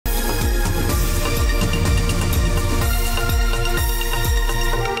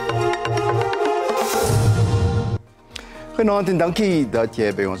Goeienaand en dankie dat jy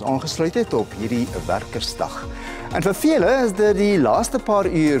by ons aangesluit het op hierdie werkersdag. En vir vele is dit die laaste paar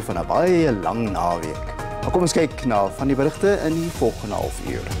uur van 'n baie lang naweek. Maar kom ons kyk na van die berigte in die volgende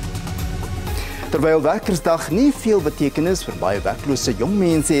halfuur. Terwyl werkersdag nie veel betekenis vir baie werklose jong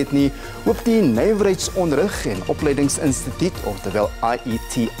mense het nie, hoop die Nywerheidsonderrig en Opleidingsinstituut, oftewel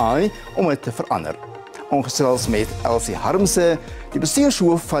IETI, om dit te verander. Ongesels met Elsie Harmse, die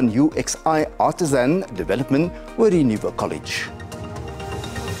bestuurshoof van UXI Artisan Development oor die nuwe college.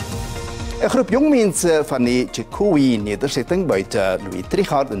 'n Groep jong mense van die Chikowi nedersetting buite Louis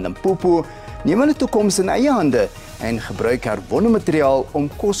Trichardt in Limpopo neem hulle toekoms in eie hande en gebruik herwonne materiaal om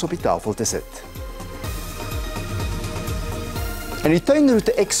kos op die tafel te sit. En die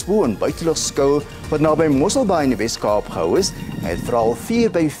tuinroete expo en buitelugskoue wat naby Mosselbaai in die Weskaap gehou is, het veral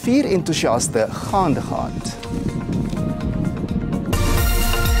 4x4 entoesiaste gaande gehad.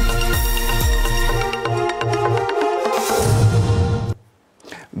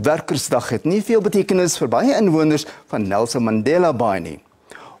 Werkersdag het nie veel betekenis vir baie inwoners van Nelson Mandela Bay nie.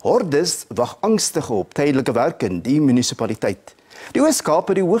 Hordes wag angstig op tydelike werk in die munisipaliteit. Die Weskaap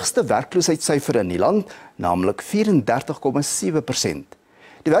het die hoogste werkloosheidssyfer in die land, naamlik 34,7%.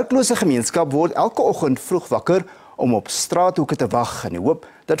 Die werklose gemeenskap word elke oggend vroeg wakker om op straathoeke te wag in die hoop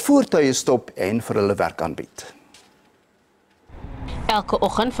dat voertuie stop en vir hulle werk aanbied. Elke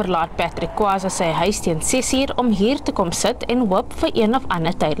oggend verlaat Patrick Kwaza sy huis teen 6uur om hier te kom sit en hoop vir een of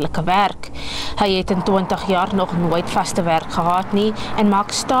ander tydelike werk. Hy het in 20 jaar nog nooit vaste werk gehad nie en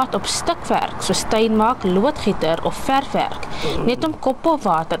maak staat op stukwerk soos tuinmaak, loodgieter of verfwerk, net om kop bo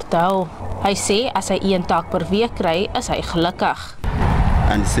water te hou. Hy sê as hy een taak per week kry, is hy gelukkig.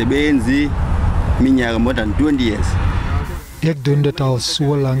 Ansebenzi minyaka more than 20 years. Ek doen dit al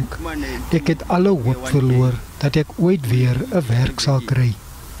so lank. Ek het alle hoop verloor dat ek ooit weer 'n werk sal kry.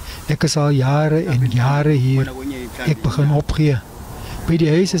 Ek is al jare en jare hier. Ek begin opgee. By die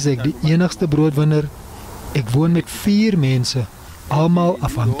huis is ek die enigste broodwinner. Ek woon met 4 mense, almal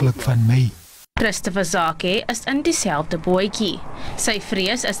afhanklik van my. Christopher Zake is in dieselfde bootjie. Sy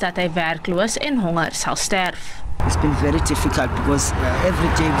vrees is dat hy werkloos en honger sal sterf. It's been very difficult because every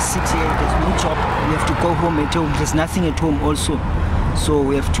day we sit here, there's no job, we have to go home at home, there's nothing at home also. So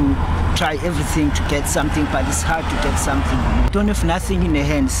we have to try everything to get something, but it's hard to get something. I don't have nothing in the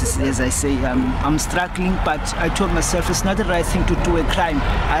hands, as I say. I'm struggling, but I told myself it's not the right thing to do a crime.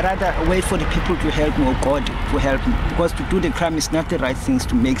 I rather wait for the people to help me or God to help me. Because to do the crime is not the right things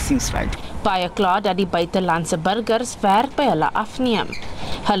to make things right. Baie klaar dat die buitelandse burgers werk by hulle afneem.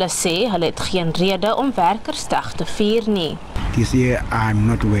 Hulle sê hulle het geen rede om werkersdag te vier nie. This year I'm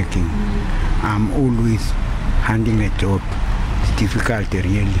not working. I'm always handling a job. It's difficult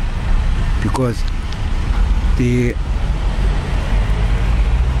really because there's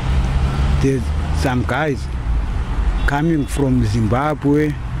some guys coming from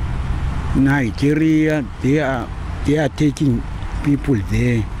Zimbabwe, Nigeria. They are taking people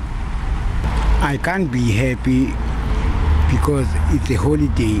there. I can't be happy because it's a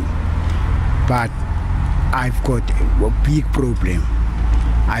holiday, but I've got a big problem.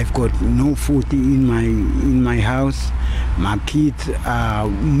 I've got no food in my house. My kids are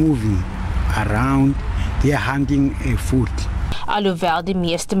moving around. They are hunting food. Alhoewel die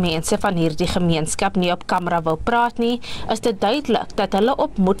meeste mense van hierdie gemeenskap nie op kamera wil praat nie, is dit duidelik dat hulle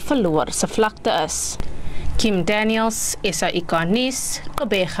op moed verloor se vlakte is. Kim Daniels, Afrikaans Nuus,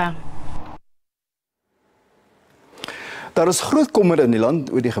 Kobega. Daar is groot kommer in die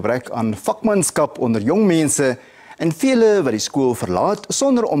land oor die gebrek aan vakmanskap onder jong mense en vele wat die skool verlaat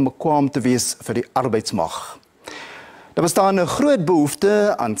sonder om bekwaam te wees vir die arbeidsmag. Daar bestaan 'n groot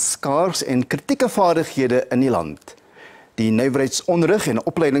behoefte aan skaars en kritieke vaardighede in die land. Die Nywerheidsonderrig en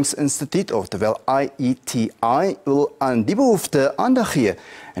Opleidingsinstituut, oftewel IETI, wil aan die behoefte aandag gee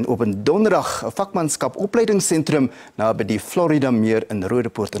en op 'n donderdag 'n vakmanskap opleidingsentrum naby die Florida meer in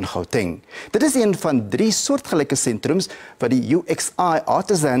Roodepoort in Gauteng. Dit is een van 3 soortgelyke sentrums wat die UXI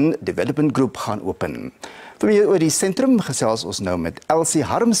Artisan Development Group gaan open. Vir meer oor die sentrum gesels ons nou met Elsie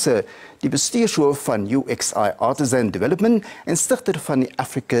Harmse, die bestuurshoof van UXI Artisan Development en stigter van die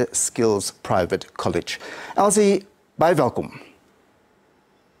Africa Skills Private College. Elsie, baie welkom.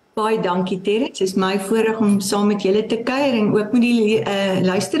 Baie dankie Terrence, het is my voorreg om saam met julle te kuier en ook met die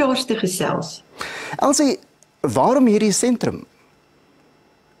luisteraars te gesels. Elsie, waarom hierdie sentrum?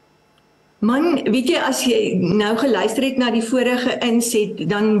 Man, weet jy, as jy nou geluister het na die vorige inset,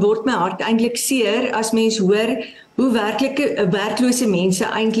 dan word my hart eintlik seer as mens hoor hoe werklose mense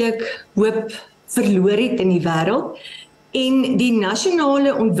eintlik hoop verloor het in die wêreld. En die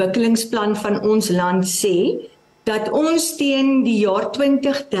nasionale ontwikkelingsplan van ons land sê dat ons teen die jaar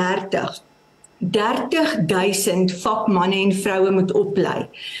 2030 30.000 vakmanne en vroue moet oplei.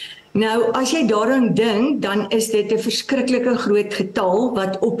 Nou, as jy daaraan dink, dan is dit 'n verskriklike groot getal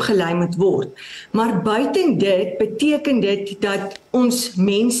wat opgelei moet word. Maar buiten dit beteken dit dat ons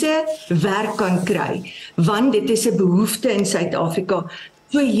mense werk kan kry, want dit is 'n behoefte in Suid-Afrika.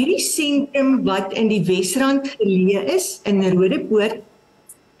 So hierdie sentrum wat in die Wesrand geleë is, in Rodepoort,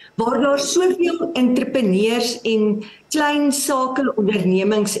 waar daar soveel entrepreneurs en klein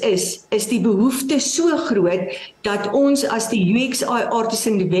sakeondernemings is die behoefte so groot dat ons as die UXI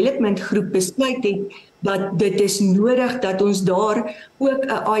Artisan Development Groep besluit het dat dit is nodig dat ons daar ook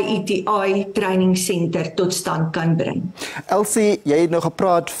 'n IETI training center tot stand kan bring. Elsie, jy het nou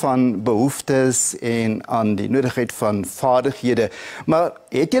gepraat van behoeftes en aan die nodigheid van vaardighede, maar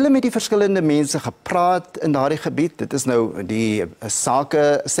het julle met die verskillende mense gepraat in daardie gebied? Dit is nou die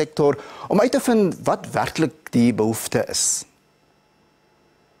sake sektor, om uit te vind wat werklik die behoefte is.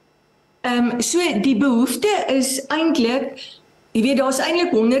 So die behoefte is eintlik, jy weet, daar's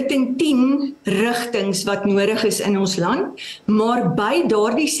eintlik 110 rigtings wat nodig is in ons land, maar by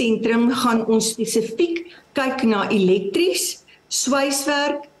daardie sentrum gaan ons spesifiek kyk na elektries,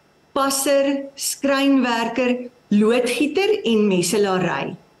 swyswerk, passer, skrynwerker, loodgieter en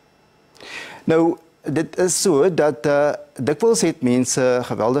messelary. Nou, dit is so dat dikwels het mense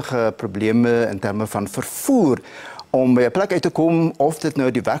geweldige probleme in terme van vervoer om by 'n plek uit te kom, of dit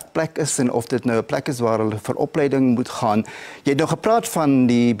nou die werkplek is en of dit nou 'n plek is waar hulle vir opleiding moet gaan. Jy het nou gepraat van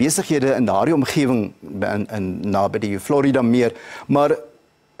die besighede in daardie omgewing naby die Florida meer, maar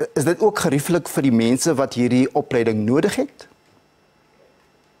is dit ook gerieflik vir die mense wat hierdie opleiding nodig het?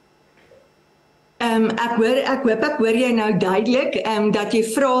 Ek hoor jy nou duidelik dat jy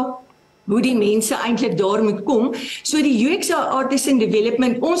vra hoe die mense eintlik daar moet kom. So die UXI Artisan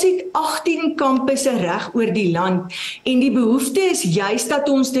Development, ons het 18 kampusse reg oor die land en die behoefte is juist dat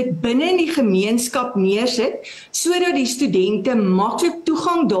ons dit binne in die gemeenskap neersit sodat die studente maklik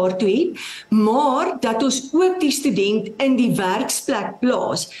toegang daartoe het, maar dat ons ook die student in die werksplek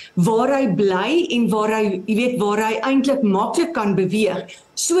plaas waar hy bly en waar hy eintlik maklik kan beweeg,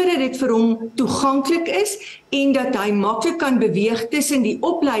 sodat dit vir hom toeganklik is en dat hy maklik kan beweeg tussen die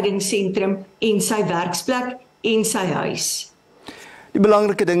opleidingsentrum en sy werksplek en sy huis. Die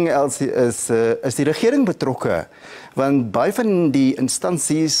belangrike ding, Elsie, is die regering betrokke, want baie van die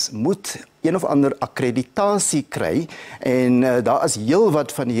instansies moet een of ander akkreditasie kry en daar is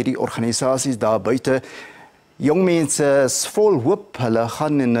heelwat van hierdie organisasies daar buite. Jong mense is vol hoop, hulle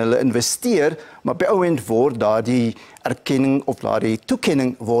gaan en hulle investeer, maar by ouend word daardie erkenning of daardie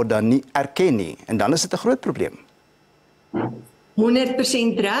toekenning word dan nie erken nie. En dan is dit 'n groot probleem.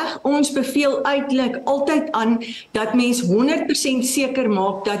 100% reg. Ons beveel eintlik altyd aan dat mens 100% seker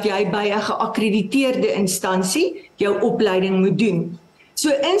maak dat jy by 'n geakkrediteerde instansie jou opleiding moet doen. So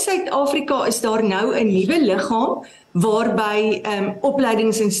in Suid-Afrika is daar nou 'n nuwe liggaam waarby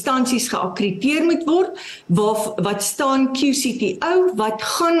opleidingsinstansies geakkrediteer moet word, wat staan QCTO, wat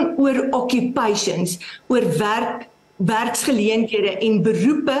gaan oor occupations, oor werksgeleenthede en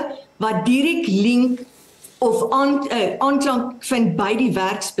beroepe wat direk link of aanklank vind by die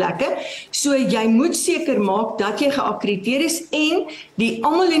werksplekke. So jy moet seker maak dat jy geakkrediteer is en die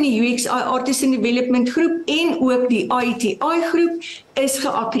almal in die UXI Artisan Development Groep en ook die IETI groep is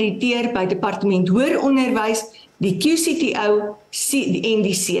geakkrediteer by Departement Hoër Onderwys, die QCTO en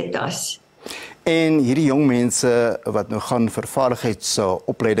die CETAS. En hierdie jong mense wat nou gaan vir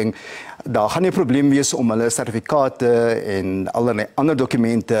vaardigheidsopleiding, daar gaan nie 'n probleem wees om hulle sertifikate en allerlei ander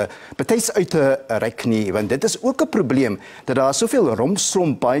dokumente betyds uit te reik nie, want dit is ook 'n probleem dat daar soveel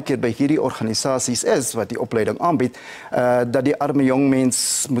rompslomp baie keer by hierdie organisasies is wat die opleiding aanbied, dat die arme jong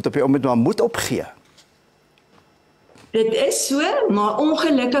mens moet op die oomblik maar moet opgee. Dit is so, maar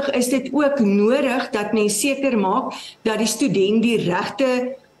ongelukkig is dit ook nodig dat mens seker maak dat die student die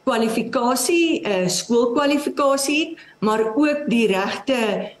regte kwalifikasie, skoolkwalifikasie, maar ook die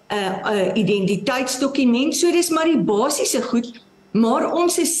regte identiteitsdokument. So dis maar die basiese goed, maar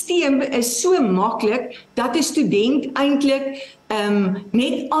ons stelsel is so maklik dat 'n student eintlik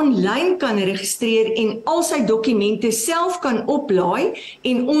net aanlyn kan registreer en al sy dokumente self kan oplaai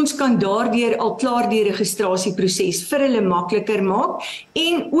en ons kan daardeur al klaar die registrasieproses vir hulle makliker maak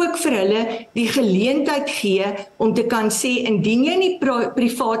en ook vir hulle die geleentheid gee om te kan sê indien jy nie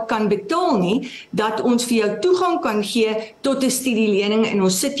privaat kan betaal nie, dat ons vir jou toegang kan gee tot 'n studielening en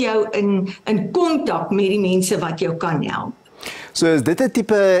ons sit jou in kontak met die mense wat jou kan help. So is dit 'n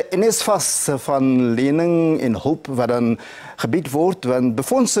tipe NSFAS van lening en hulp wat dan gebied word, want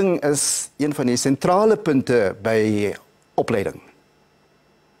befondsing is een van die sentrale punte by opleiding.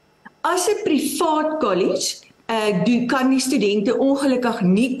 As 'n privaat college kan die studente ongelukkig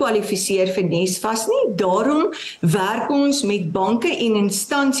nie kwalifiseer vir Nesvas nie. Daarom werk ons met banke en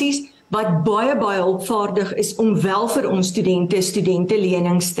instansies wat baie hulpvaardig is om wel vir ons studente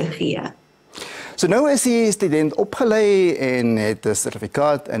lenings te gee. So nou is die student opgelei en het 'n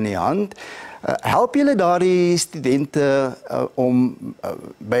sertifikaat in die hand. Help julle daardie studente om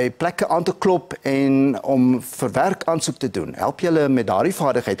by plekke aan te klop en om vir werk aansoek te doen? Help julle met daardie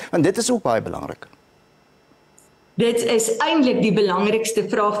vaardigheid? Want dit is ook baie belangrik. Dit is eintlik die belangrikste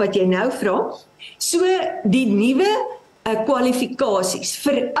vraag wat jy nou vra. So die nuwe kwalifikasies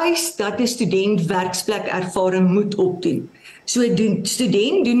vereis dat 'n student werksplekervaring moet opdoen. So 'n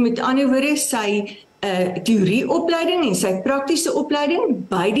student doen met ander woorde sy teorieopleiding en sy praktiese opleiding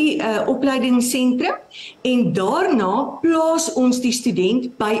by die opleidingsentrum en daarna plaas ons die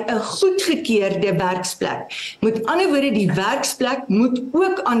student by 'n goedgekeurde werksplek. Met ander woorde, die werksplek moet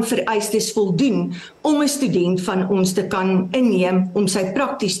ook aan vereistes voldoen om 'n student van ons te kan inneem om sy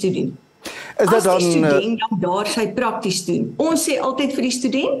prakties te doen. As die student dan daar sy prakties doen, ons sê altyd vir die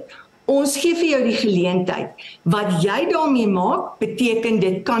student, ons gee vir jou die geleentheid. Wat jy daarmee maak, beteken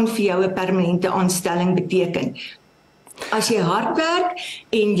dit kan vir jou 'n permanente aanstelling beteken. As jy hard werk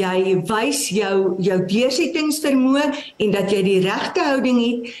en jy wys jou deursettingsvermoë en dat jy die regte houding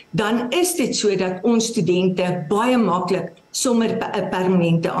het, dan is dit sodat ons studente baie maklik sommer 'n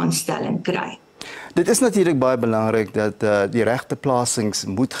permanente aanstelling kry. Dit is natuurlik baie belangrik dat die regte plasings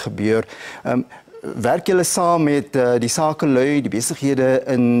moet gebeur. Werk julle saam met die sakelui, die besighede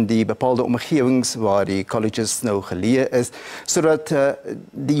in die bepaalde omgewings waar die colleges nou geleë is, sodat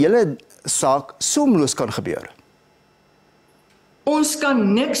die hele saak soemloos kan gebeur? Ons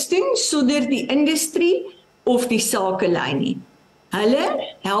kan niks doen sonder die industrie of die sakelui nie. Hulle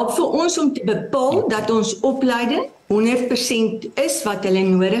help vir ons om te bepaal dat ons opleiding 100% is wat hulle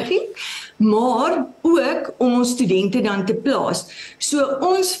nodig het, maar ook om ons studente dan te plaas. So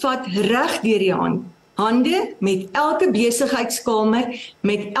ons vat reg deur die hande met elke besigheidskamer,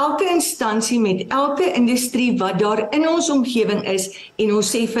 met elke instansie, met elke industrie wat daar in ons omgewing is en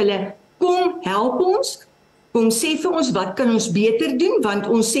ons sê vir hulle, kom help ons, kom sê vir ons wat kan ons beter doen, want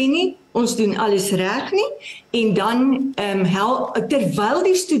ons sê nie ons doen alles reg nie, en dan terwyl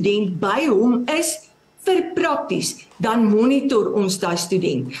die student by hom is vir prakties, dan monitor ons daai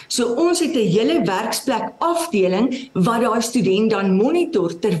student. So ons het 'n hele werksplek afdeling wat daai student dan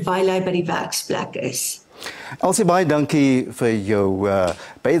monitor terwyl hy by die werksplek is. Elsie, baie dankie vir jou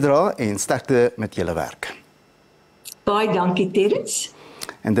bydrae en sterkte met julle werk. Baie dankie, Terence.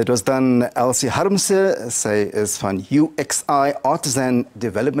 En dit was dan Elsie Harmse, sy is van UXI Artisan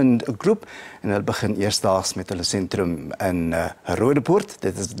Development Group en hulle begin eersdaags met hulle sentrum in Roodepoort,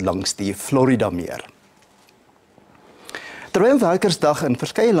 dit is langs die Florida meer. Terwyl Werkersdag in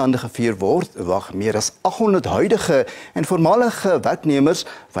verskeie lande gevier word, wag meer as 800 huidige en voormalige werknemers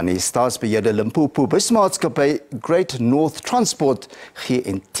van die staatsbeheerde Limpopo busmaatskappy Great North Transport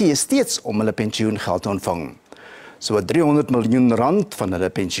GNT steeds om hulle pensioengeld te ontvang. So 300 miljoen rand van hulle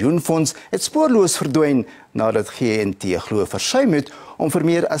pensioenfonds het spoorloos verdwyn nadat GNT glo versuim het om vir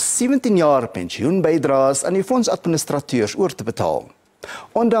meer as 17 jaar pensioenbydraes aan die fondsadministrateurs oor te betaal.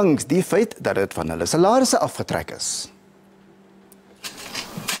 Ondanks die feit dat dit van hulle salarisse afgetrek is.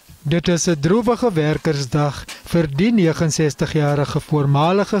 Dit is 'n droewige werkersdag vir die 69-jarige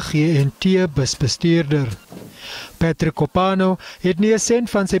voormalige GNT busbestuurder. Patrick Copano het nie 'n sent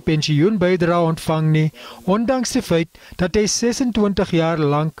van sy pensioenbydrae ontvang nie, ondanks die feit dat hy 26 jaar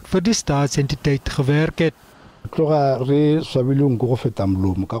lank vir die staatsentiteit gewerk het.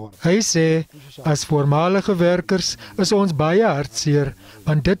 Hy sê, as voormalige werkers is ons baie hartseer,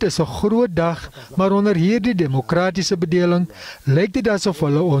 want dit is 'n groot dag, maar onder hierdie demokratiese bedeling lyk dit asof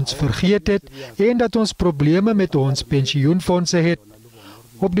hulle ons vergeet het en dat ons probleme met ons pensioenfondse het.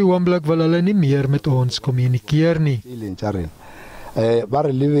 Op die oomblik wil hulle nie meer met ons kommunikeer nie.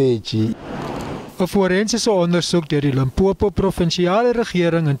 'n Forensiese ondersoek deur die Limpopo provinsiale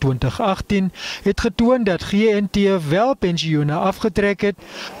regering in 2018 het getoon dat GNT wel pensioene afgetrek het,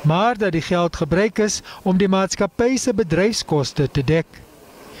 maar dat die geld gebruik is om die maatskappy se bedryfskoste te dek.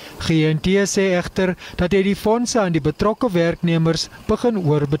 GNT sê egter dat hy die fondse aan die betrokke werknemers begin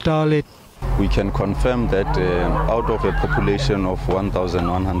oorbetaal het. We can confirm that out of a population of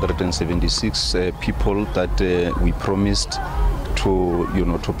 1,176 people that we promised to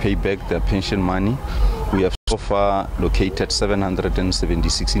pay back their pension money, we have so far located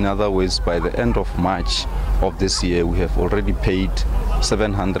 776. In other words, by the end of March of this year, we have already paid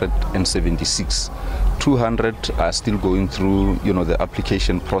 776. 200 are still going through, the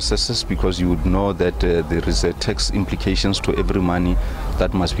application processes, because you would know that there is a tax implications to every money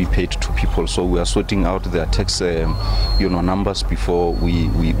that must be paid to people. So we are sorting out their tax numbers before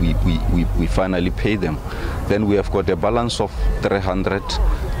we finally pay them. Then we have got a balance of 300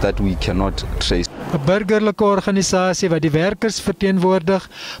 that we cannot trace. 'n burgerlike organisasie wat die werkers verteenwoordig,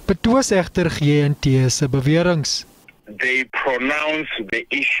 betwis egter GNT se beweringe. They pronounce the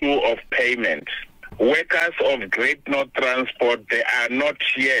issue of payment. Workers of Great North Transport, they are not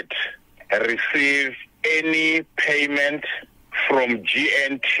yet received any payment from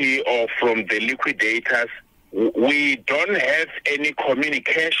GNT or from the liquidators. We don't have any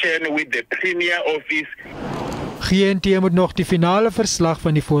communication with the Premier Office. GNT moet nog die finale verslag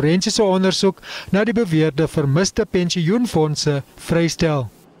van die forensiese ondersoek na die beweerde vermiste pensioenfondse vrystel.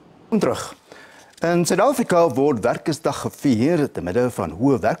 Terug. In Suid-Afrika word Werkersdag gevier te midde van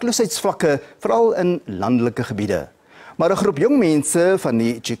hoë werkloosheidsvlakke, veral in landelike gebiede. Maar 'n groep jong mense van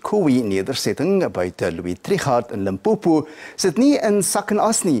die Chikowi nedersetting buite Louis Trichardt in Limpopo sit nie in sak en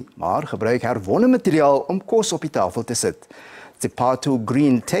as nie, maar gebruik herwonne materiaal om kos op die tafel te sit. Zipatu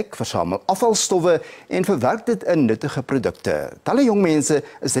Green Tech versamel afvalstowwe en verwerk dit in nuttige produkte. Talle jong mense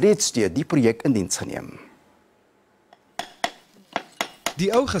is reeds deur die projek in diens geneem.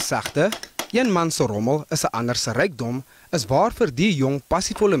 Die ou gesegde, een man se rommel is 'n ander se rykdom, is waar vir die jong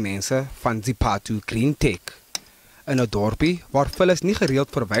passievolle mense van Zipatu Green Tech. In 'n dorpie waar vullis nie gereeld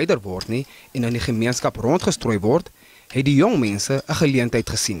verwyder word nie en in die gemeenskap rondgestrooi word, het die jong mense 'n geleentheid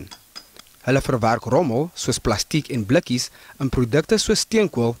gesien. Hulle verwerk rommel soos plastiek en blikkies in produkte soos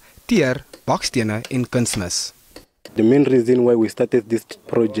steenkool, teer, bakstene en kunsmis. The main reason why we started this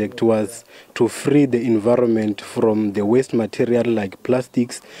project was to free the environment from the waste material like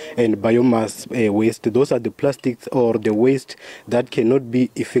plastics and biomass waste. Those are the plastics or the waste that cannot be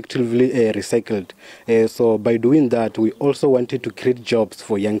effectively recycled. So by doing that, we also wanted to create jobs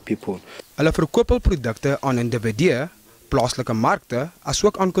for young people. Hulle verkoop hul produkte aan individue, plaaslike markte,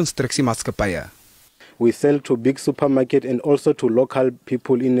 asook aan konstruksiemaatskappye. We sell to big supermarket and also to local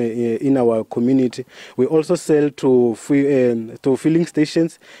people in our community. We also sell to filling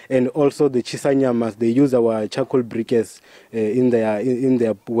stations and also the chisanyamas. They use our charcoal briquettes in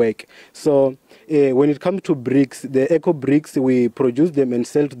their work. So when it comes to bricks, the eco bricks, we produce them and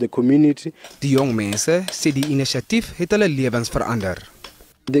sell to the community. Die jong mense sê die inisiatief het hulle lewens verander.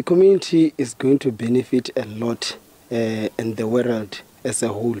 The community is going to benefit a lot in the world as a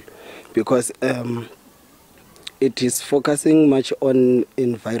whole because it is focusing much on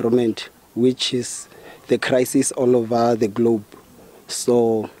environment, which is the crisis all over the globe.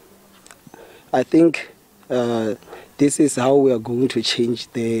 So I think this is how we are going to change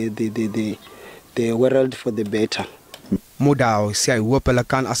the world for the better. Modao sê hy hoop hulle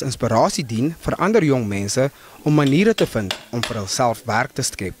kan as inspirasie dien vir ander jong mense om maniere te vind om vir hulself werk te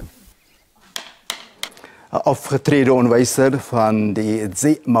skep. 'n Afgetrede onderwyser van die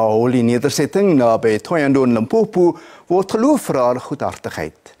Maholi nedersetting naby Thohoyandou in Limpopo word geloof vir haar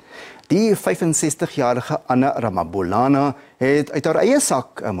goedhartigheid. Die 65-jarige Anna Ramabulana het uit haar eie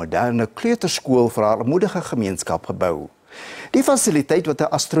sak 'n moderne kleuterskool vir haar armoedige gemeenskap gebou. Die fasiliteit wat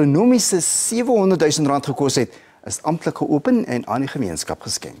 'n astronomiese R700,000 gekos het, is amptelik geopen en aan die gemeenskap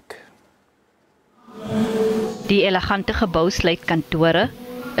geskenk. Die elegante gebou sluit kantore,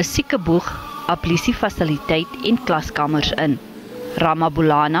 'n siekeboeg, ablisiefasiliteit en klaskamers in.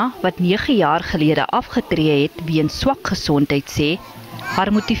 Ramabulana, wat 9 jaar gelede afgetree het weens swak gesondheid, sê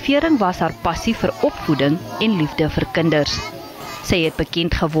haar motivering was haar passie vir opvoeding en liefde vir kinders. Sy het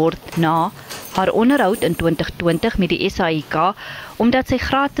bekend geword na haar onderhoud in 2020 met die SABC omdat sy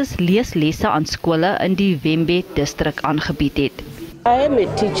gratis leeslesse aan skole in die Wembe distrik aangebied het. I am a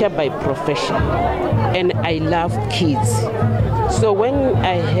teacher by profession and I love kids. So when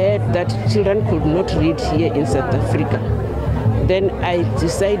I heard that children could not read here in South Africa, then I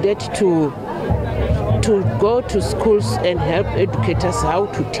decided to go to schools and help educators how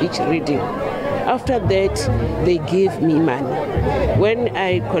to teach reading. After that, they gave me money. When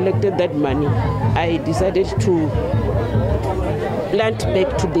I collected that money, I decided to plant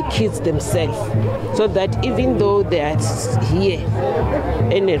back to the kids themselves, so that even though they are here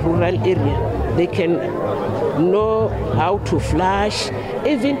in a rural area, they can know how to flash,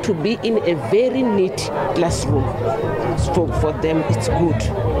 even to be in a very neat classroom. For them, it's good.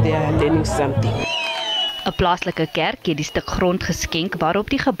 They are learning something. 'n Plaaslike kerk het die stuk grond geskenk waarop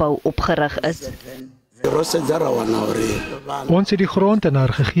die gebou opgerig is. Ons het die grond aan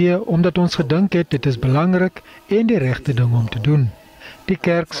haar gegee omdat ons gedink het dit is belangrik en die regte ding om te doen. Die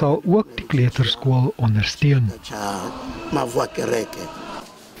kerk sal ook die kleuterskool ondersteun.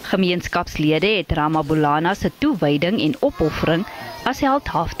 Gemeenskapslede het Ramabulana se toewyding en opoffering as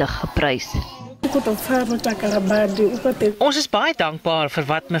heldhaftig geprys. Ons is baie dankbaar vir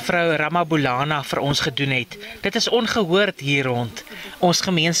wat mevrou Ramabulana vir ons gedoen het. Dit is ongehoord hier rond. Ons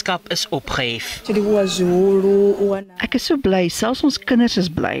gemeenskap is opgehef. Ek is so bly, selfs ons kinders is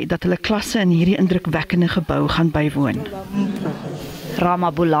bly dat hulle klasse in hierdie indrukwekkende gebou gaan bywoon.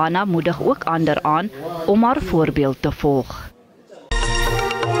 Ramabulana moedig ook ander aan om haar voorbeeld te volg.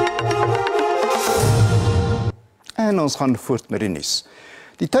 En ons gaan voort met die nuus.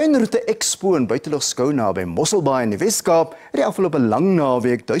 Die tuinroete Expo in Buitelugskou naby Mosselbaai in die Weskaap het die afgelope lang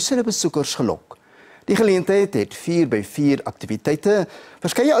naweek duisende besoekers gelok. Die geleentheid het 4x4 aktiwiteite,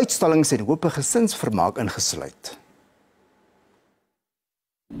 verskeie uitstallings en hoop gesinsvermaak ingesluit.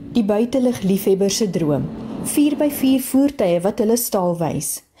 Die buitelug-liefhebber se droom, 4x4 voertuie wat hulle staal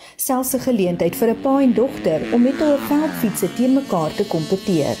wys. Selfs 'n geleentheid vir 'n pa en dogter om met hul veldfietsse teen mekaar te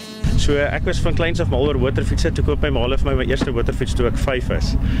kompeteer. So ek was van kleins af mal oor motorfietsse, toe koop my ma vir my eerste motorfiets toe ek 5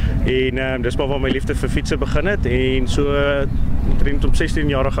 is. En dis maar waar my liefde vir fietsse begin het en so omtrent op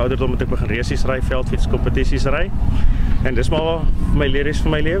 16-jarige ouderdom het ek begin resies ry, veldfiets kompetisies ry. En dis maar my leer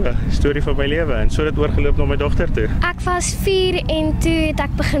van my lewe, storie van my lewe en so het oorgeloop na my dogter toe. Ek was 4 en toe het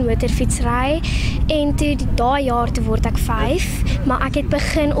ek begin motorfiets ry en toe daai jaar toe word ek 5, maar ek het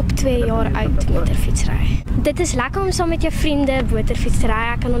begin op 2 jaar oud motorfiets ry. Dit is lekker om saam met jou vriende motorfiets te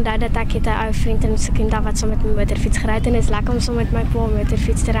ry. Ek kan onthou dat ek het 'n ou vriend in Sekunda wat saam met my motorfiets gery het en dit is lekker om saam met my pa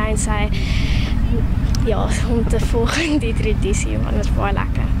motorfiets te ry en sy ja, om te volg die tradisie, want dit is baie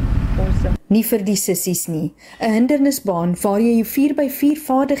lekker. Nie vir die sissies nie, 'n hindernisbaan waar jy jou 4x4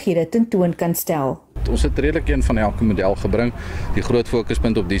 vaardighede tentoon kan stel. Ons het redelik een van elke model gebring. Die groot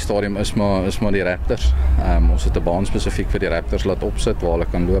fokuspunt op die stadium is maar die Raptors. Ons het 'n baan spesifiek vir die Raptors laat opsit waar hulle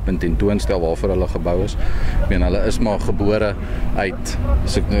kan loop en tentoonstel waarvoor hulle gebou is. Ek meen hulle is maar gebore uit,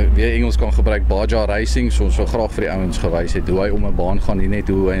 as ek nou weer Engels kan gebruik, Baja Racing, so ons wil graag vir die ouens gewys het hoe hy om 'n baan gaan, nie net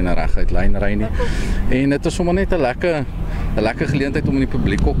hoe hy in 'n reguit lyn ry nie. En dit is sommer net 'n lekker geleentheid om in die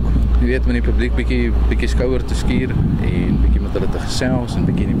publiek ook, jy weet, met die publiek bietjie skouer te skuur en bietjie met hulle te gesels en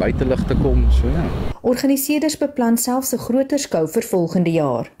bietjie in die buitelug te kom, so ja. Organiseerders beplan selfs 'n groter skou vir volgende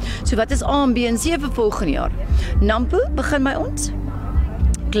jaar. So wat is A en B en C vir volgende jaar? Nampo begin by ons.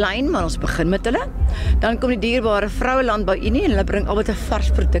 Klein, maar ons begin met hulle. Dan kom die dierbare Vroue Landbou Unie en hulle bring albei 'n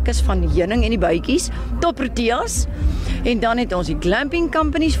vars produk is van die heuning en die bytjies tot proteas. En dan het ons die glamping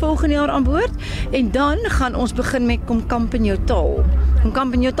companies volgende jaar aan boord en dan gaan ons begin met kom kamp in jou taal. Kom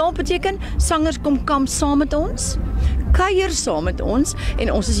kamp in jou taal beteken sangers kom kamp saam met ons. Kuier saam met ons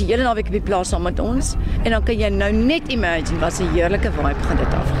en ons is die hele naweek op die plaas saam met ons en dan kan jy nou net imagine wat 'n heerlike vibe gaan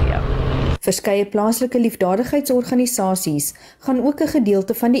dit afgee. Verskeie plaaslike liefdadigheidsorganisasies gaan ook 'n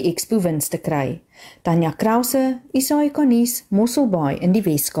gedeelte van die expo winste kry. Tanya Krause, Afrikaans Nuus, Mosselbaai in die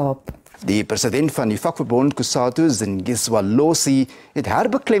Weskaap. Die president van die vakverbond COSATU, Zingiswa Losi, het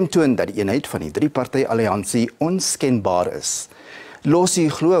herbeklemtoon dat die eenheid van die drie-party-alliansie onskenbaar is. Losi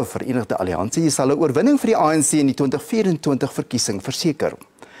glo Verenigde Alliansie sal 'n oorwinning vir die ANC in die 2024 verkiesing verseker.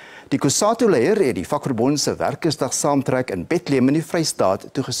 Die COSATU-leier het die vakverbond se werkersdag saamtrek in Bethlehem in die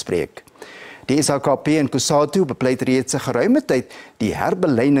Vrystaat toegespreek. Die SABC en COSATU bepleit reeds 'n geruime tyd die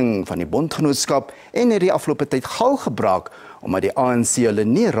herbelyning van die bondgenootskap en het die afgelope tyd gal gebraak omdat die ANC hulle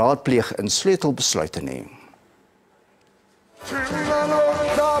nie raadpleeg in sleutelbesluite nie.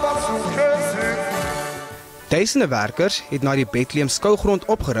 Duisende werkers het na die Bethlehem skougrond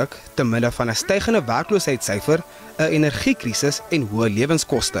opgeruk te midde van 'n stygende werkloosheidssyfer, 'n energiekrisis en hoë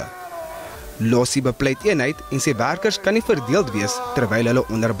lewenskoste. Losi bepleit eenheid en sê werkers kan nie verdeeld wees terwyl hulle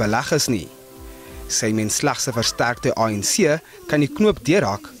onder beleg is nie. Sy mens slegs 'n versterkte ANC kan die knoop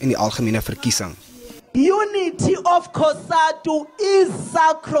deurhak in die algemene verkiesing. Unity of COSATU is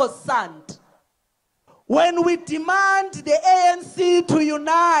sacrosanct. When we demand the ANC to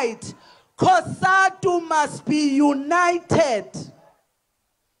unite, COSATU must be united.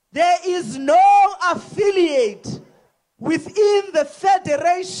 There is no affiliate within the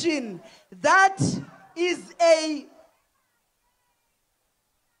federation that is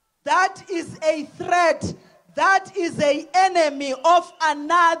a threat, that is an enemy of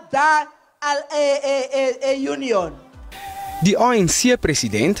another union. Die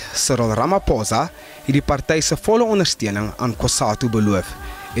ANC-president, Cyril Ramaphosa, het die party se volle ondersteuning aan COSATU beloof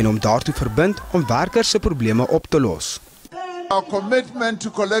en hom daartoe verbind om werkers se probleme op te los. Our commitment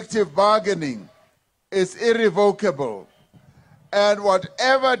to collective bargaining is irrevocable, and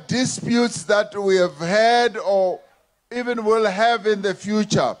whatever disputes that we have had or even will have in the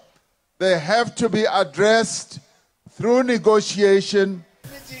future, they have to be addressed through negotiation.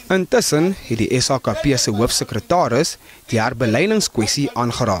 Intussen het die SABC se hoofsekretaris die herbelyningskwessie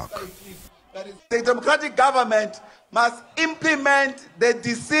aangeraak. The democratic government must implement the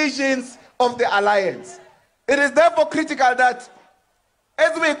decisions of the alliance. It is therefore critical that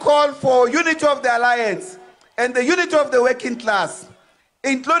as we call for unity of the alliance and the unity of the working class,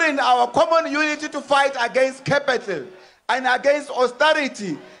 including our common unity to fight against capital and against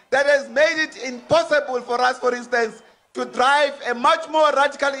austerity that has made it impossible for us, for instance, to drive a much more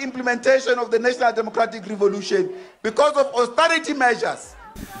radical implementation of the National Democratic Revolution because of austerity measures.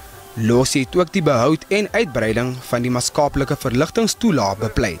 Los het ook die behoud en uitbreiding van die maatskaplike verligtingstoelaag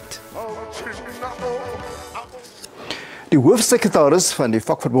bepleit. Die hoofsekretaris van die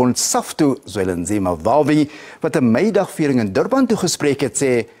vakverbond SAFTU, Zwelinzima Wawi, wat 'n Meidagviering in Durban toegespreek het,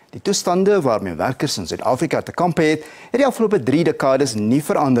 sê die toestande waarmee werkers in Suid-Afrika te kamp het die afgelope 3 dekades nie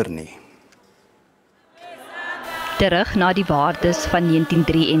verander nie. Terug na die waardes van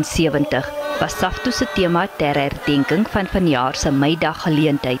 1973 was SAFTU se tema ter herdenking van vanjaar se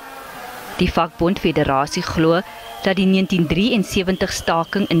Meidaggeleentheid. Die vakbond federasie glo dat die 1973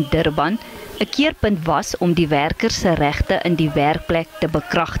 staking in Durban 'n keerpunt was om die werkers se regte in die werkplek te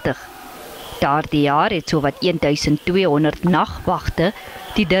bekragtig. Daardie jaar het sowat 1200 nagwagte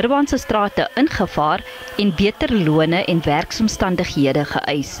die Durbanse strate ingevaar en beter lone en werksomstandighede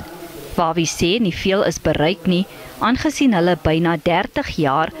geëis. Wawie sê nie veel is bereik nie, aangesien hulle byna 30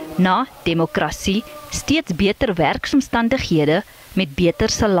 jaar na demokrasie steeds beter werksomstandighede met beter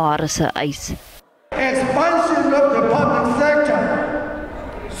salarisse eis. Expansion of the public sector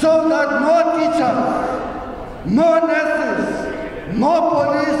so that more teachers, more nurses, more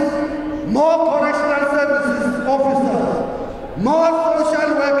police, more correctional services officers, more social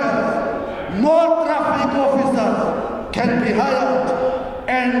workers, more traffic officers can be hired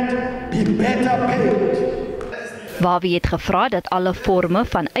and be better paid. Wawie het gevra dat alle forme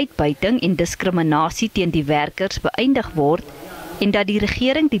van uitbuiting en diskriminasie teen die werkers beëindig word en dat die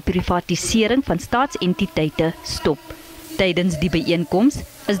regering die privatisering van staatsentiteite stop. Tydens die byeenkoms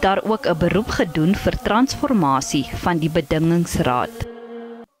is daar ook 'n beroep gedoen vir transformasie van die bedingingsraad.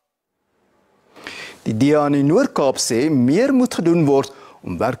 Die DA in die Noord-Kaap sê meer moet gedoen word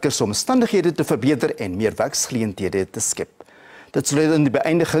om werkersomstandighede te verbeter en meer werksgeleenthede te skep. Dit sluit in die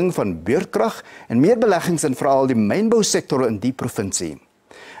beëindiging van beurtkrag en meer beleggings in veral die mynbousektor in die provinsie.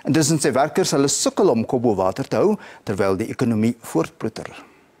 Intussen sê werkers hulle sukkel om kop bo water te hou terwyl die ekonomie voortploeter.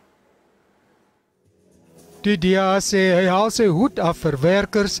 Die DA sê hy haal sy hoed af vir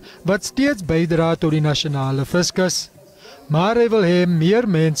werkers wat steeds bydra tot die nasionale fiskus. Maar hy wil hê meer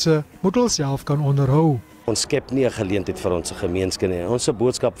mense moet hulself kan onderhou. Ons skep nie 'n geleentheid vir ons gemeenskap nie. Ons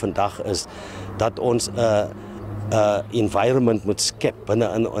boodskap vandag is dat ons 'n environment moet skep binne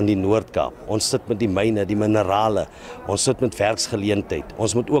in die Noord-Kaap. Ons sit met die myne, die minerale, ons sit met werksgeleentheid.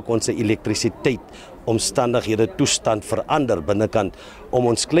 Ons moet ook ons elektrisiteit omstandighede toestand verander binnekant om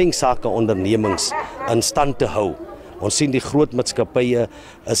ons klein sake ondernemings in stand te hou. Ons sien die groot maatskappye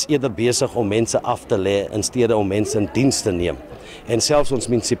is eerder besig om mense af te lê in steede om mense in diens te neem. En selfs ons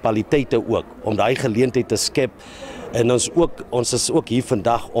munisipaliteite ook om daai geleentheid te skep. En ons is ook hier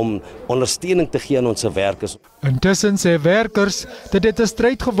vandag om ondersteuning te gee aan ons werkers. Intussen sê werkers dat dit 'n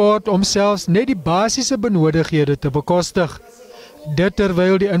stryd geword om selfs net die basiese benodighede te bekostig. Dit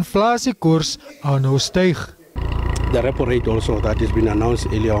terwyl die inflasiekoers aanhou styg. The repo rate also that has been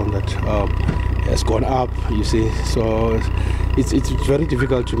announced earlier on that has gone up, you see. So it's very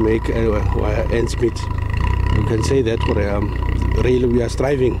difficult to make ends meet. You can say that really we are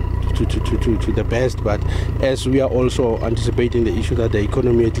striving to the best, but as we are also anticipating the issue that the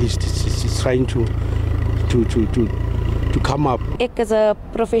economy at least is trying to come up. Ek is 'n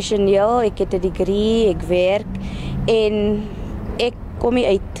professioneel, ek het 'n degree, ek werk en ek kom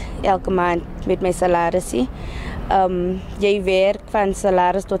uit elke maand met my salarisie. Jy werk van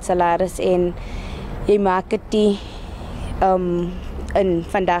salaris tot salaris en jy maak dit in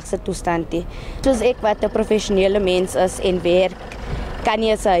vandag se toestand. Soos ek wat 'n professionele mens is en werk, kan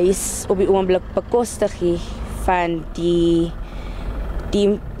nie sy huis op die oomblik bekostig nie van die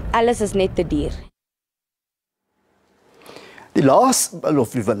alles is net te duur. Die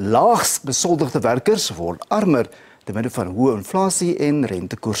laagst besoldigde werkers word armer te midde van hoë inflasie en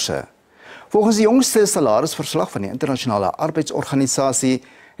rentekoerse. Volgens die jongste salarisverslag van die internasionale arbeidsorganisasie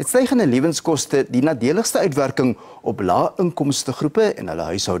het stygende lewenskoste die nadeligste uitwerking op lae-inkomste groepe en hulle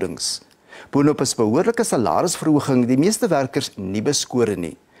huishoudings. Boonop is behoorlike salarisverhoging die meeste werkers nie beskore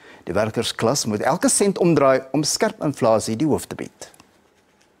nie. Die werkersklas moet elke sent omdraai om skerp inflasie die hoof te bied.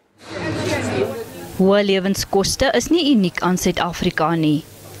 Hoë lewenskoste is nie uniek aan Suid-Afrika nie.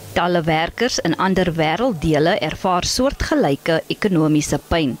 Talle werkers in ander wêrelddele ervaar soortgelyke ekonomiese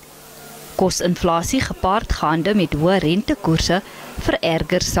pyn. Kosinflasie gepaardgaande met hoë rentekoerse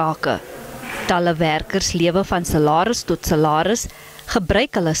vererger sake. Talle werkers lewe van salaris tot salaris,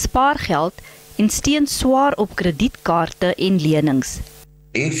 gebruik hulle spaargeld en steun swaar op kredietkaarte en lenings.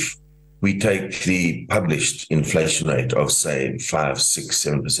 If we take the published inflation rate of, say, 5, 6,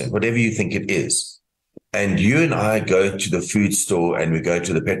 7%, whatever you think it is, and you and I go to the food store and we go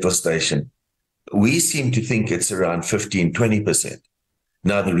to the petrol station, we seem to think it's around 15, 20%.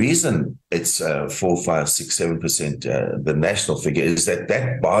 Now, the reason it's 4, 5, 6, 7%, the national figure, is that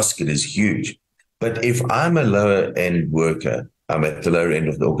basket is huge. But if I'm a lower-end worker, I'm at the lower end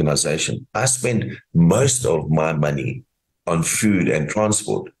of the organization, I spend most of my money on food and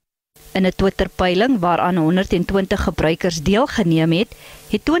transport. In 'n Twitter-peiling waaraan 120 gebruikers deelgeneem het,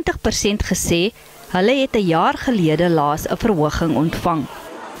 het 20% gesê hulle het 'n jaar gelede laas 'n verhoging ontvang.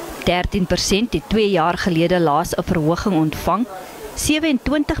 13% het 2 jaar gelede laas 'n verhoging ontvang,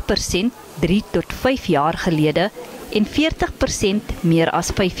 27% 3 tot 5 jaar gelede en 40% meer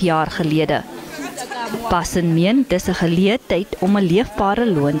as 5 jaar gelede. Passen meen dis 'n geleentheid om 'n leefbare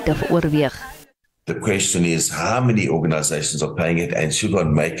loon te oorweeg. The question is how many organizations are paying it and should one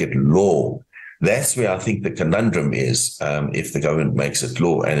make it law? That's where I think the conundrum is if the government makes it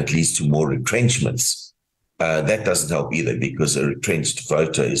law and it leads to more retrenchments. That doesn't help either because a retrenched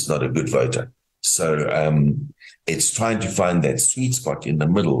voter is not a good voter. So it's trying to find that sweet spot in the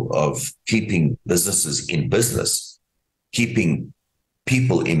middle of keeping businesses in business, keeping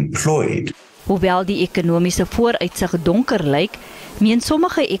people employed. Hoewel die ekonomiese vooruitsig donker lyk, meen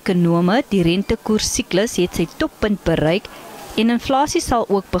sommige ekonome die rentekoersiklus het sy toppunt bereik en inflasie sal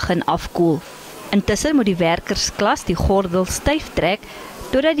ook begin afkoel. Intussen moet die werkersklas die gordel styf trek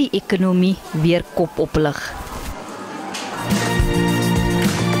totdat die ekonomie weer kop oplig.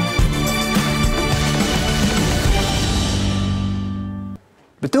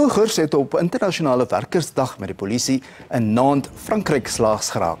 Betogers het op internasionale werkersdag met die polisie in Nantes, Frankryk slaags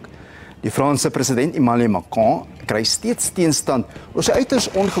geraak. Die Franse president Emmanuel Macron kry steeds teenstand oor sy uiters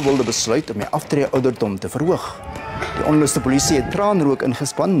ongewilde besluit om die aftreeouderdom te verhoog. Die onluste polisie het traanrook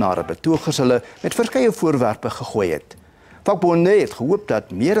ingespan nadat betogers hulle met verskeie voorwerpe gegooi het. Vakbonde het gehoop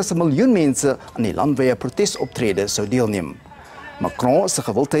dat meer as 1 miljoen mense aan die landwyse protesoptrede sou deelneem. Macron se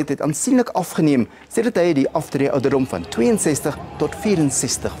gewildheid het aansienlik afgeneem sedert hy die aftreeouderdom van 62 tot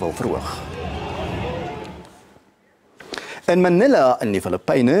 64 wil verhoog. In Manila in die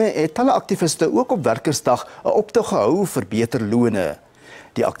Filippyne het talle aktiviste ook op werkersdag 'n optog gehou vir beter lone.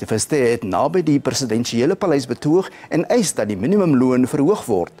 Die aktiviste het naby die presidensiële paleis betoog en eis dat die minimumloon verhoog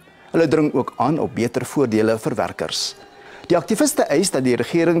word. Hulle dring ook aan op beter voordele vir werkers. Die aktiviste eis dat die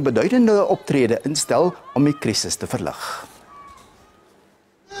regering beduidende optrede instel om die krisis te verlig.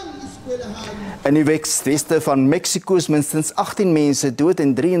 In die weste van Mexico is minstens 18 mense dood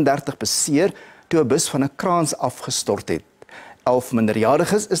en 33 beseer toe 'n bus van 'n kraans afgestort het. 11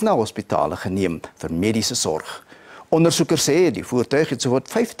 minderjariges is na hospitale geneem vir mediese sorg. Ondersoekers sê die voertuig het sowat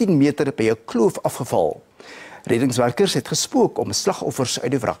 15 meter by 'n kloof afgeval. Reddingswerkers het gespook om slagoffers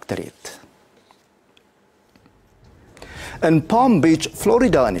uit die wrak te red. In Palm Beach,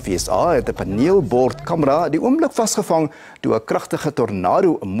 Florida in die VSA het 'n paneelbordkamera die oomblik vasgevang toe 'n kragtige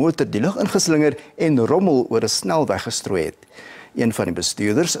tornado 'n motor die lug ingeslinger en rommel oor 'n snelweg gestrooi het. Een van die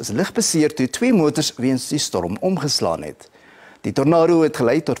bestuurders is lig beseer toe 2 motors weens die storm omgeslaan het. Die tornado het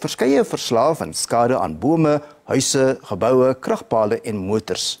gelei tot verskeie verslae van skade aan bome, huise, geboue, kragpale en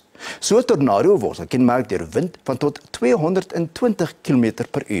motors. So 'n tornado word gekenmerk deur wind van tot 220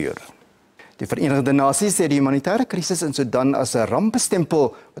 km/h. Die Verenigde Nasies sê die humanitêre krisis in Sudan as 'n ramp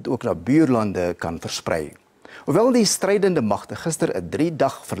bestempel wat ook na buurlande kan versprei. Hoewel die strydende magte gister 'n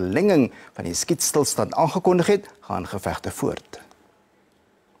 3-dag verlenging van die skietstilstand aangekondig het, gaan gevegte voort.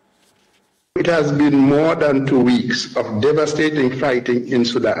 It has been more than 2 weeks of devastating fighting in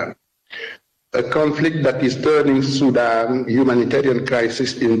Sudan, a conflict that is turning Sudan's humanitarian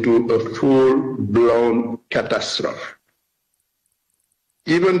crisis into a full-blown catastrophe.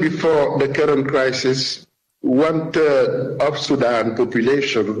 Even before the current crisis, 1/3 of Sudan's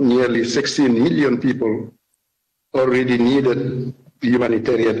population, nearly 16 million people, already needed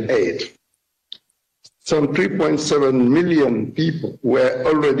humanitarian aid. Some 3.7 million people were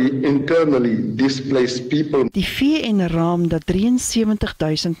already internally displaced people. Die VN raam dat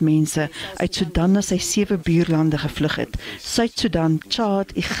 73,000 mense uit Sudan na sy 7 buurlande gevlug het. Suid-Sudan,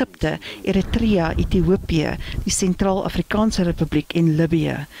 Tjaad, Egipte, Eritrea, Ethiopië, die Sentraal-Afrikaanse Republiek en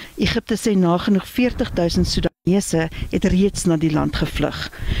Libië. Egipte sê nagenoeg 40,000 Sudanese het reeds na die land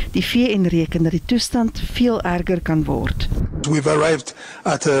gevlug. Die VN reken dat die toestand veel erger kan word. We've arrived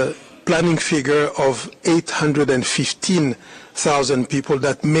at a planning figure of 815,000 people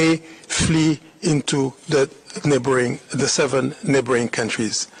that may flee into the 7 neighboring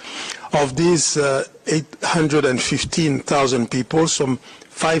countries. Of these 815,000 people, some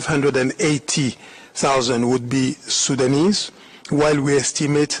 580,000 would be Sudanese, while we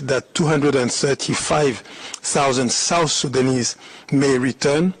estimate that 235,000 South Sudanese may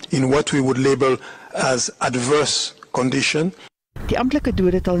return in what we would label as adverse condition. Die amptelike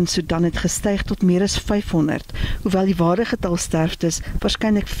dodetal in Sudan het gestyg tot meer as 500, hoewel die ware getal sterftes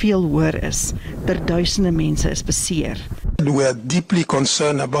waarskynlik veel hoër is. Duisende mense is beseer. We are deeply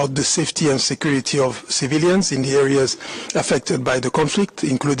concerned about the safety and security of civilians in the areas affected by the conflict,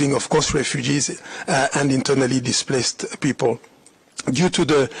 including, of course, refugees and internally displaced people. Due to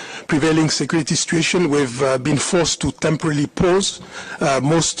the prevailing security situation, we've been forced to temporarily pause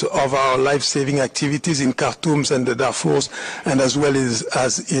most of our life-saving activities in Khartoum and the Darfurs, and as well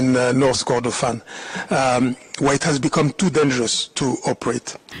as in North Kordofan, where it has become too dangerous to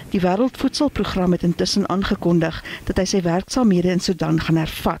operate. Die Wêreldvoedselprogram het intussen aangekondig dat hy sy werksaamhede in Sudan gaan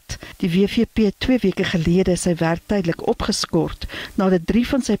hervat. Die WVP het 2 weke gelede sy werk tydelik opgeskort nadat 3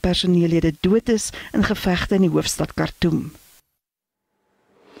 van sy personeellede dood is in gevegte in die hoofstad Khartoum.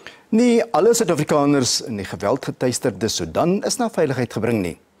 Nie alle Suid-Afrikaners in die geweldgetuisterde Sudan is na veiligheid gebring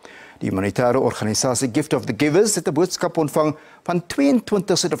nie. Die humanitaire organisasie Gift of the Givers het 'n boodskap ontvang van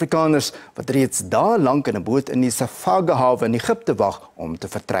 22 Suid-Afrikaners wat reeds dae lank in 'n boot in die Safaga-hawe in Egipte wag om te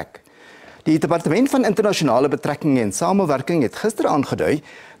vertrek. Die Departement van Internasionale Betrekkinge en Samewerking het gister aangedui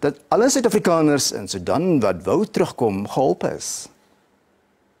dat alle Suid-Afrikaners in Sudan wat wou terugkom gehelp is.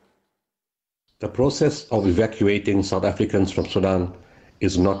 The process of evacuating South Africans from Sudan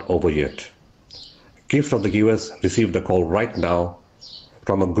is not over yet. Gift of the Givers received a call right now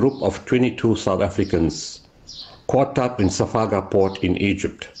from a group of 22 South Africans caught up in Safaga port in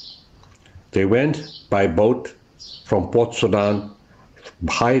Egypt. They went by boat from Port Sudan,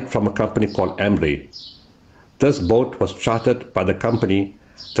 hired from a company called Amri. This boat was chartered by the company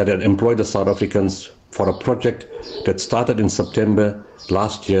that had employed the South Africans for a project that started in September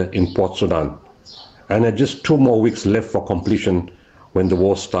last year in Port Sudan and had just 2 more weeks left for completion when the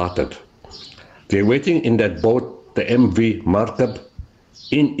war started. They're waiting in that boat, the MV Markab,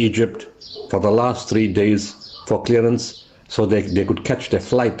 in Egypt for the last 3 days for clearance so they could catch their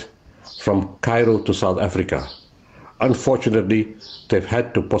flight from Cairo to South Africa. Unfortunately, they've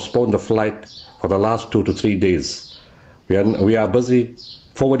had to postpone the flight for the last 2 to 3 days. We are busy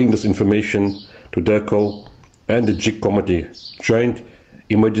forwarding this information to DERCO and the JIC Committee, Joint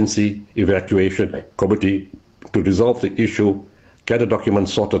Emergency Evacuation Committee, to resolve the issue, get the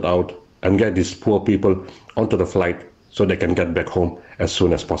documents sorted out, and get these poor people onto the flight so they can get back home as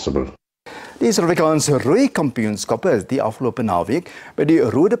soon as possible. Die Afrikaanse roeikampioenskappe is die afgelope naweek by die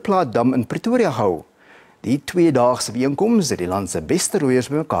Rode Plaatdam in Pretoria gehou. Die 2-daagse bijeenkoms het die land se beste roeiers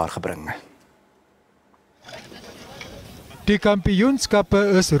bymekaar gebring. Die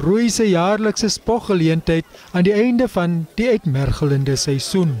kampioenskappe is roei se jaarlikse spoggeleentheid aan die einde van die uitmergelende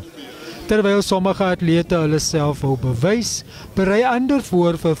seisoen. Terwyl sommige atlete hulle self wou bewys, berei ander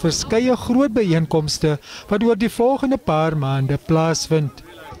voor vir verskeie groot byeenkomste wat oor die volgende paar maande plaasvind.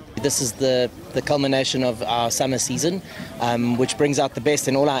 This is the culmination of our summer season, which brings out the best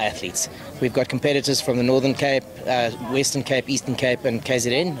in all our athletes. We've got competitors from the Northern Cape, Western Cape, Eastern Cape and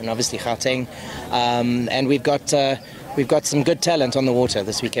KZN, and obviously Gauteng. And we've got some good talent on the water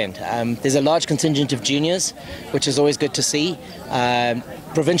this weekend. There's a large contingent of juniors, which is always good to see.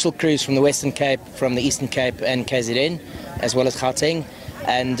 Provincial crews from the Western Cape, from the Eastern Cape and KZN, as well as Gauteng.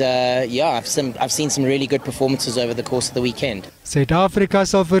 And yeah, I've seen some really good performances over the course of the weekend. Suid-Afrika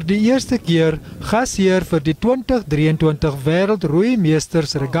sal vir die eerste keer gasheer vir die 2023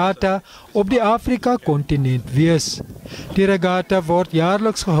 Wêreldroeimeesters Regatta op die Afrika-kontinent wees. Die regatta word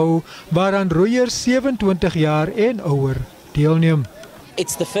jaarliks gehou waaraan roeiers 27 jaar en ouer deelneem.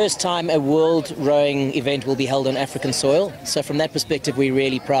 It's the first time a world rowing event will be held on African soil. So from that perspective, we're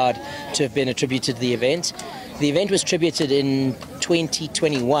really proud to have been attributed to the event. The event was tributed in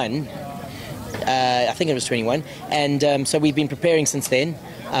 2021. I think it was 21. And so we've been preparing since then.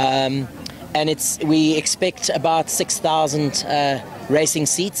 And we expect about 6,000 racing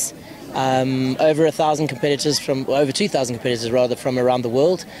seats. Over 1,000 competitors over 2,000 competitors rather from around the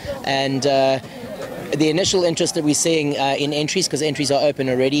world. And the initial interest that we're seeing in entries, because entries are open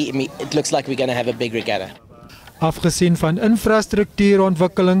already, it looks like we're going to have a big regatta. Afgesien van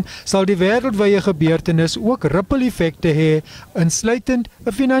infrastruktuurontwikkeling sal die wêreldwye gebeurtenis ook ripple-effekte hê, insluitend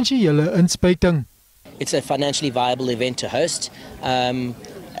 'n finansiële inspuiting. It's a financially viable event to host.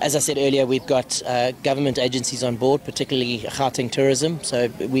 As I said earlier, we've got government agencies on board, particularly Gauteng Tourism. So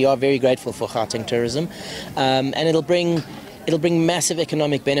we are very grateful for Gauteng Tourism, and It'll bring massive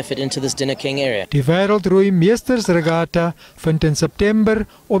economic benefit into this Dinner King area. Die Wêreldrooi Meestersregatta vind in September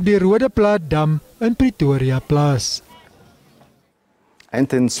op die Rode Plaat Dam in Pretoria plaas. En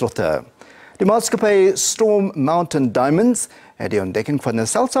ten slotte, die maatskappy Storm Mountain Diamonds het die ontdekking van 'n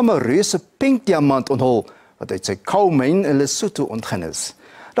seldsame reuse pink diamant onthul wat uit sy koumyn in Lesotho ontgin is.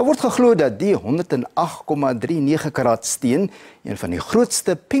 Daar word geglo dat die 108,39 karat steen een van die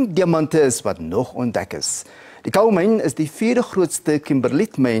grootste pink diamante is wat nog ontdek is. Die koumyn is die 4de grootste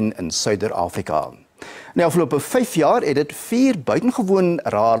kimberlietmyn in Suider-Afrika. In die afgelope 5 jaar het dit 4 buitengewoon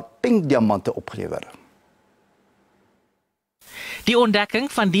rar pink diamante opgelewer. Die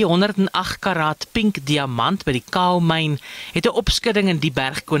ontdekking van die 108 karat pink diamant by die koumyn het 'n opskudding in die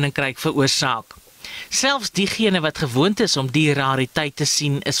bergkoninkryk veroorsaak. Selfs diegene wat gewoond is om die rariteit te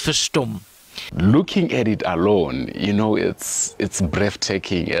sien, is verstom. Looking at it alone, it's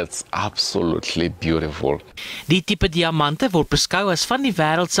breathtaking. It's absolutely beautiful. Die tipe diamante word beskou as van die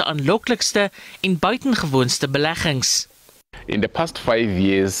wêreld se aanloklikste en buitengewoonste beleggings. In the past 5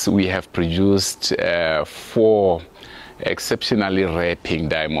 years, we have produced 4 exceptionally rare pink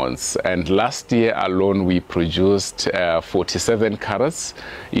diamonds, and last year alone we produced 47 carats.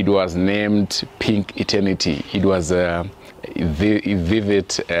 It was named Pink Eternity. It was a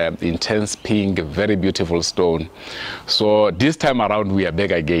vivid, intense pink, very beautiful stone. So this time around we are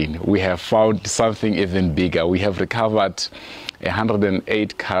back again. We have found something even bigger. We have recovered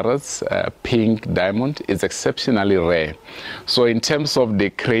 108 carats pink diamond. Is exceptionally rare. So in terms of the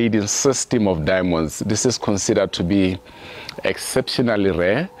grading system of diamonds, this is considered to be exceptionally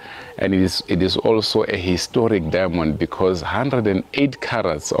rare, and it is also a historic diamond because 108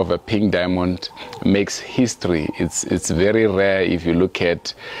 carats of a pink diamond makes history. It's very rare if you look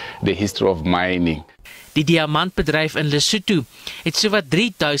at the history of mining. Die diamantbedryf in Lesotho het sowat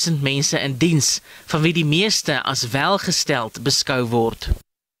 3000 mense in diens, van wie die meeste as welgesteld beskou word.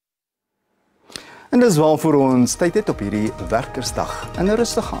 En dis waarvoor ons tyd het op hierdie werkersdag. In 'n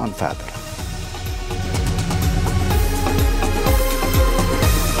rustige aand verder.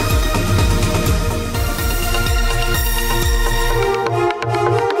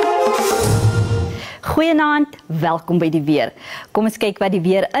 Goeienaand, welkom by die weer. Kom ons kyk wat die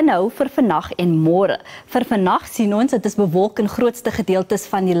weer inhou vir vandag en môre. Vir vandag sien ons dit is bewolk in grootste gedeeltes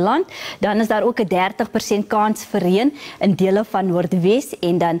van die land. Dan is daar ook 'n 30% kans vir reën in dele van Noordwes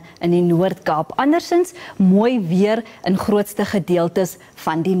en dan in die Noord-Kaap. Andersins mooi weer in grootste gedeeltes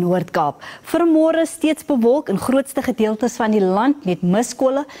van die Noord-Kaap. Vir môre steeds bewolk in grootste gedeeltes van die land met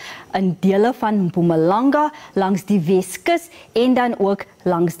miskolle in dele van Mpumalanga langs die Weskus en dan ook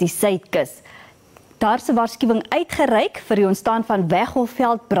langs die Suidkus. Daar is 'n waarskuwing uitgereik vir die ontstaan van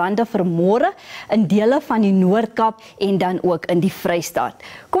weggolfveldbrande vir môre in dele van die Noord-Kaap en dan ook in die Vrystaat.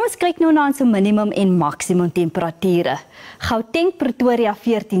 Kom ons kyk nou na ons minimum en maksimum temperature. Gauteng, Pretoria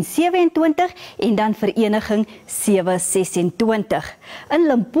 14:27 en dan Vereniging 7:26. In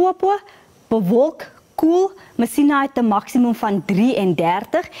Limpopo bewolk, koel, Messina het 'n maksimum van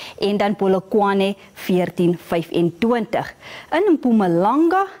 33 en dan Polokwane 14:25. In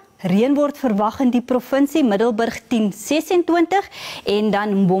Mpumalanga reën word verwag in die provinsie, Middelburg 10:26 en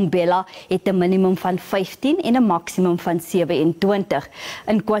dan Mbombela het 'n minimum van 15 en 'n maksimum van 27.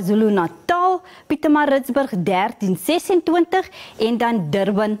 In KwaZulu-Natal, Pietermaritzburg 13:26 en dan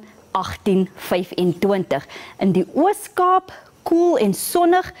Durban 18:25. In die Oos-Kaap koel en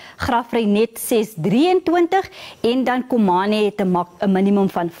sonnig, Graaff-Reinet 6:23 en dan Komane het 'n minimum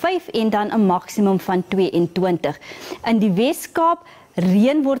van 5 en dan 'n maksimum van 22. In die Wes-Kaap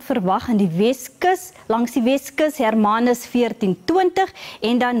reën word verwag in die Weskus, langs die Weskus Hermanus 14:20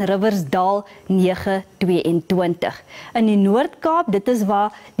 en dan Riversdal 9:22. In die Noord-Kaap, dit is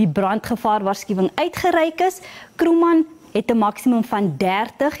waar die brandgevaar waarskuwing uitgereik is, Kroeman het 'n maksimum van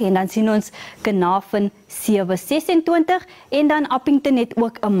 30 en dan sien ons Kenafin 7:26 en dan Appington het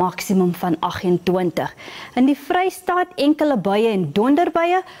ook 'n maksimum van 28. In die Vrystaat enkele buie en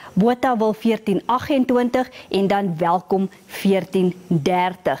donderbuie, Botawil 14:28 en dan Welkom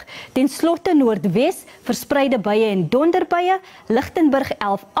 14:30. Ten slotte Noordwes, verspreide buie en donderbuie, Lichtenburg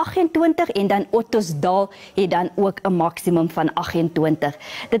 11:28 en dan Ottosdal het dan ook 'n maksimum van 28.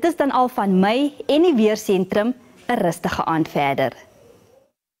 Dit is dan al van my en die weersentrum. 'n rustige aand verder.